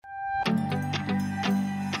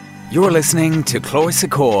You're listening to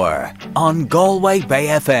Clár on Galway Bay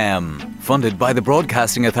FM, funded by the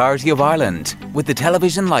Broadcasting Authority of Ireland, with the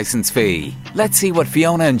television licence fee. Let's see what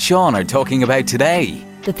Fiona and Sean are talking about today.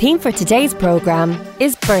 The theme for today's programme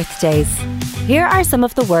is birthdays. Here are some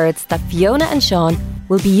of the words that Fiona and Sean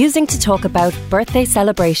will be using to talk about birthday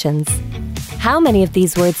celebrations. How many of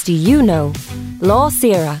these words do you know? Lá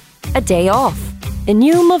Saoire, a day off.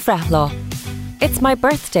 Inniu Breithlá, it's my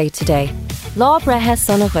birthday today. Lá Breithe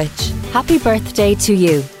Son of Rich, happy birthday to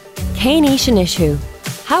you. Cén Ishin Ishu,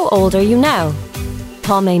 how old are you now?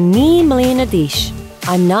 Tá mé ní mbliana dísh,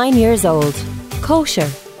 I'm 9 years old. Kosher,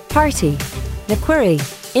 party. Na cuirí,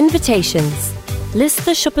 invitations. List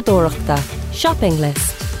the siopadóireachta, shopping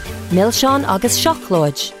list. Milseán agus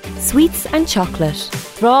seachlóid, sweets and chocolate.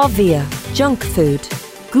 Rá via, junk food.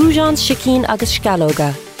 Gújans shikín agus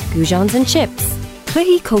scalóga, gújans and chips.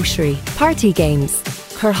 Cluichí kosherí, party games.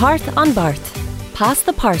 Cur heart an bart, pass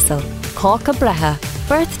the parcel. Cáca breithe,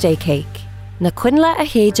 birthday cake. Na cuinle a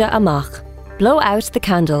chéide amach, blow out the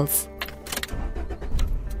candles.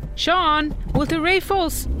 Sean, will the ray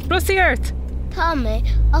falls? Rusty earth. Tommy,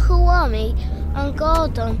 a chuami, an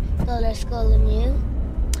gádon dul scoil aniu.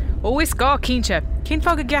 Oh, is gá cínte. Cén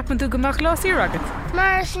fág a gapan tú gomach Lá Saoire agat?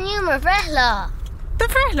 Mar sniu mar Breithlá. The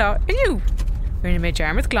Breithlá, inniu. We're in a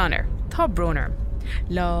major with Clár. Tá broner.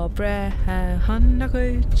 Lá Breithe honna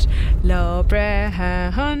rich, Lá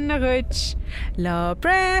Breithe honna rich, Lá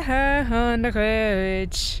Breithe honna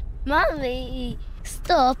rich. Mommy,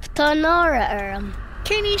 stop, tá nára arm.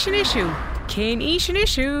 Cén Ishin Ishu, Cén Ishin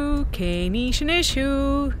Ishu, Cén Ishin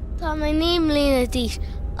Ishu. Tá mé ní mbliana díos,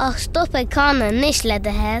 ach stop ag canna níos le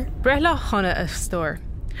de hell. Breithlá honna a stór.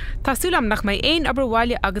 Tásúlam nach mé ein aber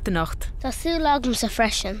bhaile agat a nacht. Tásúlagam sa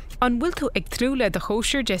freisin. An bhfuil tú ag trú le de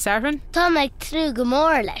chóisiir de Saran? Tá ag trú go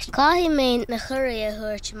mór leis. Caithí mé na chuirí a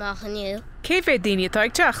thuirteach aniu. Cé fé daoine atá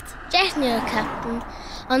ag teacht? Deithniú, Captain.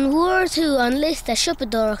 An bhuair tú an list a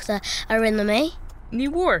siopadóireachta a rinne mé? Ní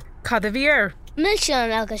bhuair, cad a bhí ar.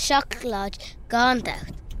 Milseán agus seachlóid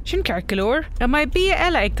gándaucht. Sin ceart go leor, na mai bí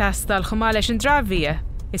eile ag tastal chomá leis an drábhí.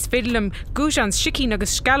 Is féidirlim gújans shikín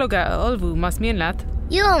agus scalóga a olbhú mas mion leat.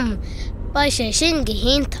 Yum, ba sé sin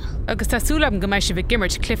gihínta. Agus tásúlam go mbeidh sé bh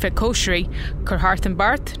gimmert clifa kosherí, cur hart an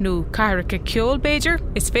bart, nó caithreacha ceol béidir,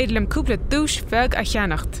 is féidirlim cúpla dúis feag a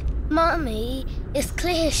cheannacht. Mommy, is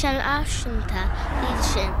cluiche sin afsanta iad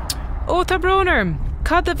sin. Ó, tá bronerm.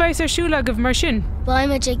 Cad a bheith ar siúla go bh mar sin?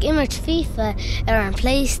 Baimid ag immert FIFA ar an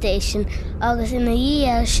PlayStation, agus ina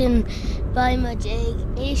dhíal sin baimid ag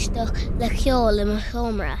éisteach le ceol i mar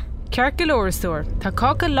chomra. Ceart go leor stór, tá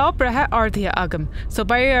cáca Lá Breithe ardaithe agam, so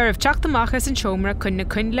ba ar bh teacht amach as an seomra chun na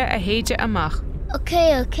cuinle a héide amach. Ok,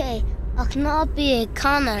 ach ná bí ag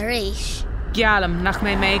canna rééis. Gealam nach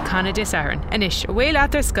mé méid canna de Saran, inis a bhfuil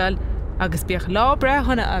at ar scoil agus bíoch Lá Breithe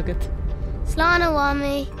honna agat. Slán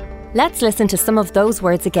Wami. Let's listen to some of those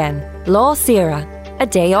words again. Lá Saoire, a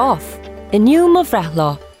day off. Inniu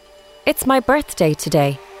Breithlá, it's my birthday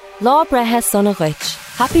today. Lá Breithe Son of Rich,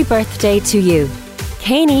 happy birthday to you.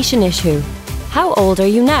 Cén Ishin Ishu, how old are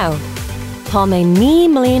you now? Tá mé ní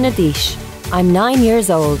mbliana díos, I'm 9 years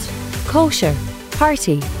old. Kosher,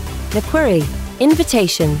 party. Na cuirí,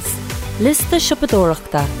 invitations. List the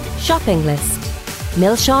siopadóireachta, shopping list.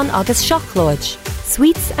 Milseán agus seachlóid,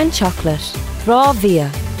 sweets and chocolate. Rá via,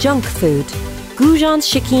 junk food. Gújans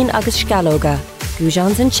shikín agus scalóga,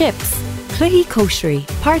 gújans and chips. Cluichí kosherí,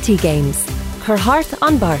 party games. Cur heart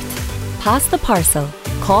an bart, pass the parcel.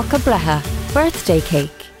 Cáca breithe, birthday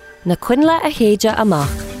cake. Na cuinle a chéide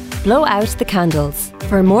amach, blow out the candles.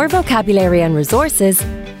 For more vocabulary and resources,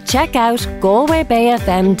 check out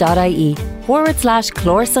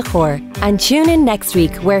galwaybayfm.ie/clár and tune in next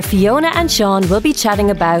week where Fiona and Sean will be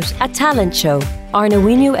chatting about a talent show. Arna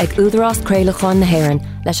winu ag údarás creulachán na hÉireann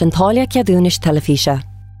leis an táille ceadúnis telefíse.